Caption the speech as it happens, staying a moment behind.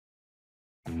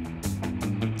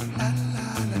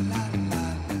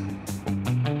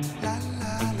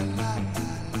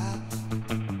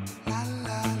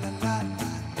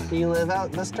Do you live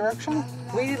out this direction?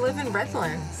 We live in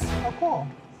Redlands. Oh, cool.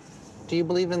 Do you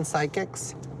believe in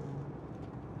psychics?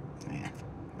 Yeah,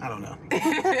 I don't know.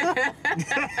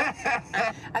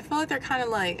 I feel like they're kind of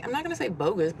like, I'm not gonna say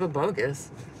bogus, but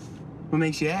bogus. What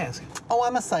makes you ask? Oh,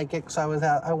 I'm a psychic, so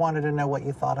I wanted to know what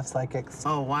you thought of psychics.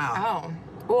 Oh, wow. Oh.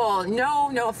 Well,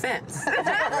 no offense.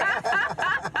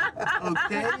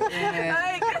 Okay.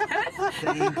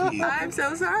 Thank you. I'm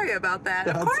so sorry about that.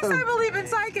 Of course I believe in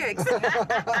psychics.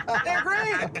 They're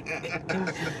great.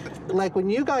 Like, when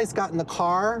you guys got in the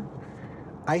car,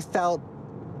 I felt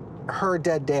her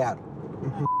dead dad.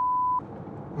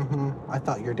 I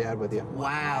thought your dad with you.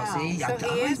 Wow, see? So I he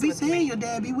always is be with saying me. your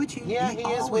dad be with you. Yeah, he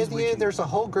is always with you. There's a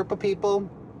whole group of people.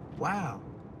 Wow.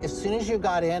 As soon as you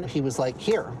got in, he was like,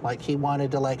 here. Like, he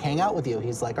wanted to, like, hang out with you.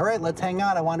 He's like, all right, let's hang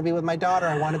out. I want to be with my daughter.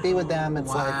 I want to be with them.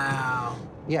 It's wow. like,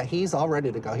 yeah, he's all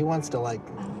ready to go. He wants to, like,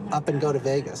 up and go to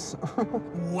Vegas.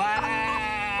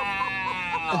 Wow.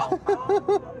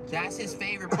 That's his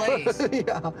favorite place.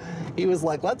 Yeah. He was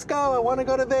like, let's go. I want to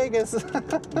go to Vegas.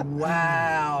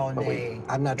 Wow, Nate.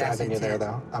 I'm not That's driving you there,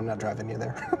 intense. though. I'm not driving you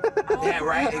there. Yeah,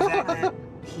 right, exactly.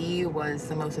 He was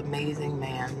the most amazing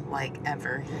man, like,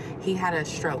 ever. He had a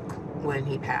stroke when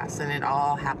he passed, and it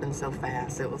all happened so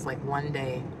fast. It was like one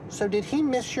day. So did he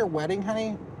miss your wedding,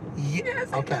 honey?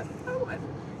 Yes. Okay.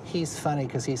 He's funny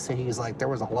because he's like, there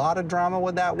was a lot of drama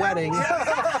with that wedding.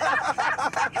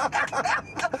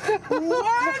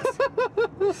 What?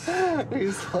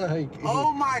 He's like...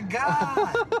 Oh, my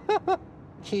God.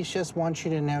 He just wants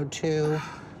you to know, too.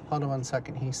 Hold on one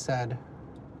second. He said...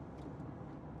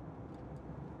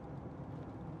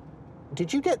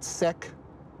 Did you get sick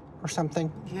or something?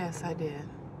 Yes, I did.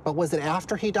 But was it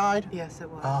after he died? Yes, it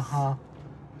was. Uh-huh.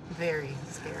 Very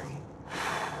scary.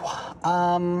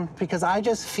 Because I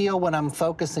just feel when I'm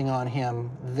focusing on him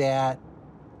that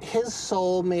his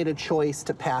soul made a choice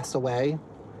to pass away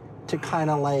to kind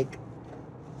of like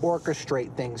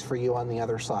orchestrate things for you on the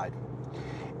other side.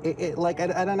 Like,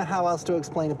 I don't know how else to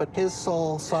explain it, but his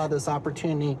soul saw this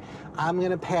opportunity. I'm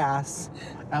gonna pass.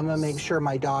 I'm gonna make sure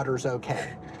my daughter's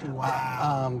okay.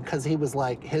 Wow. Because he was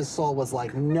like, his soul was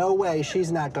like, no way,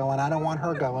 she's not going. I don't want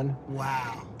her going.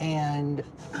 Wow. And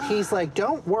he's like,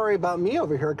 don't worry about me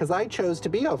over here, because I chose to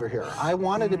be over here. I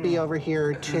wanted to be over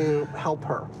here to help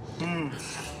her.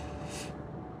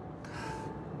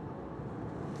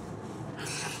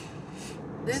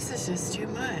 This is just too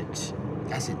much.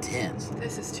 That's intense.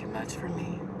 This is too much for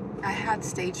me. I had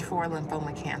stage 4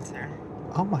 lymphoma cancer.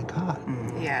 Oh my God.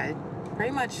 Yeah,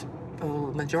 pretty much the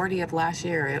majority of last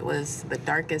year, it was the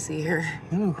darkest year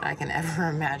I can ever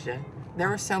imagine. There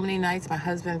were so many nights my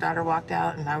husband and daughter walked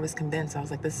out and I was convinced. I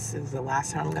was like, this is the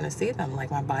last time I'm gonna see them.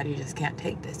 Like, my body just can't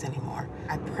take this anymore.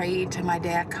 I prayed to my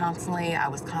dad constantly. I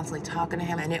was constantly talking to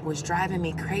him and it was driving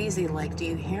me crazy. Like, do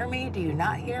you hear me? Do you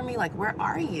not hear me? Like, where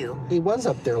are you? He was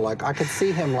up there, like, I could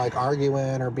see him, like,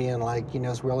 arguing or being, like, you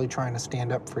know, really trying to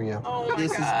stand up for you. Oh my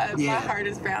God, my heart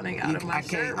is pounding out of my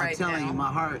shirt right now. I'm telling you,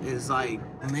 my heart is like,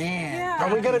 man. Yeah.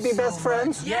 Are we gonna be best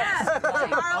friends? Yes!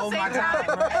 Oh my God.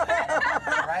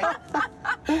 Right?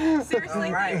 Seriously,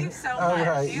 thank you so much. All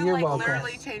right, You you're like welcome.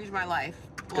 literally changed my life.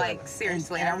 Like,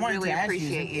 seriously, And I wanted really to ask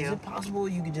appreciate Is you. it possible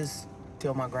you could just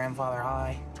tell my grandfather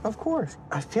hi? Of course.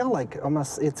 I feel like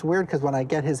almost, it's weird because when I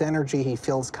get his energy, he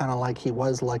feels kind of like he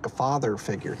was like a father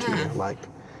figure to you. Like,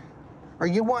 are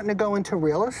you wanting to go into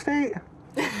real estate?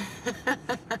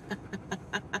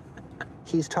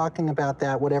 He's talking about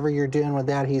that, whatever you're doing with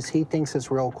that, he thinks it's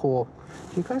real cool.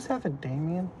 You guys have a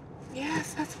Damien?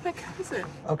 Yes, that's my cousin.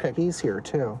 Okay, he's here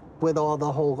too, with all the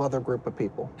whole other group of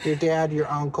people. Your dad, your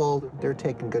uncle, they're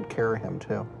taking good care of him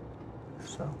too.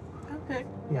 So, Okay.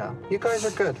 yeah, you guys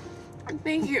are good.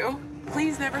 Thank you.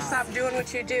 Please never stop doing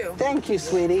what you do. Thank you,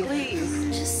 sweetie.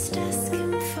 Please. Just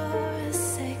asking for a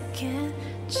second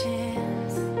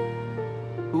chance.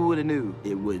 Who would have knew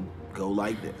it would go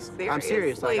like this? I'm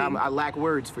serious. Like, Seriously. I lack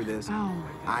words for this. Oh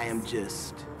my God. I am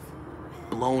just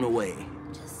blown away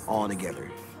altogether.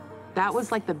 That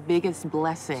was like the biggest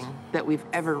blessing that we've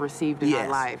ever received in our Yes.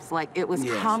 lives. Like, it was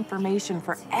Yes. confirmation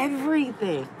for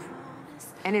everything.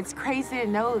 And it's crazy to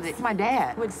know that my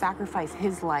dad would sacrifice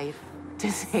his life to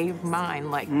save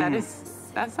mine. Like,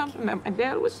 that's something that my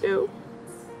dad would do.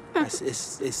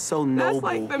 It's so noble. That's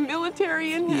like the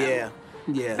military in him.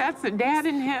 Yeah. That's the dad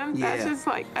in him. That's Yeah. just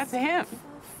like, that's him.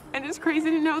 And it's crazy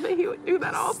to know that he would do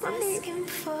that all for me. Asking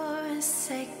for a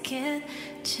second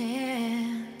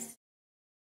chance.